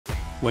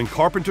When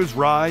carpenters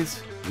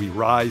rise, we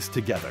rise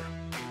together.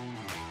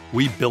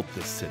 We built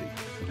this city,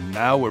 and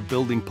now we're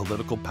building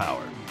political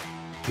power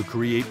to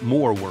create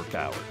more work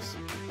hours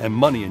and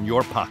money in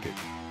your pocket.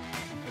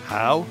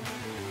 How?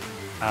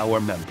 Our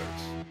members.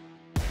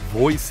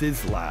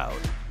 Voices loud,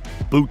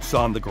 boots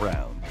on the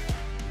ground.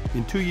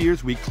 In 2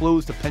 years, we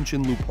closed a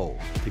pension loophole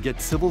to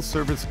get civil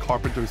service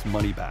carpenters'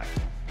 money back,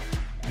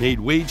 made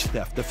wage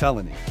theft a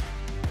felony,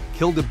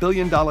 killed a $1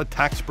 billion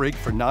tax break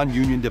for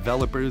non-union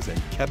developers,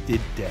 and kept it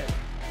dead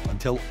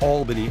until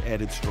Albany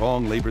added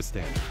strong labor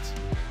standards.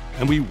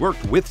 And we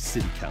worked with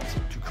City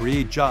Council to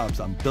create jobs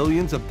on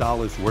billions of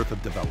dollars worth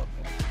of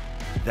development.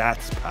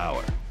 That's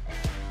power.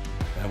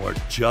 And we're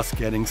just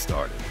getting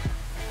started.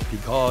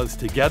 Because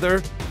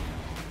together,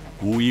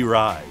 we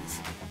rise.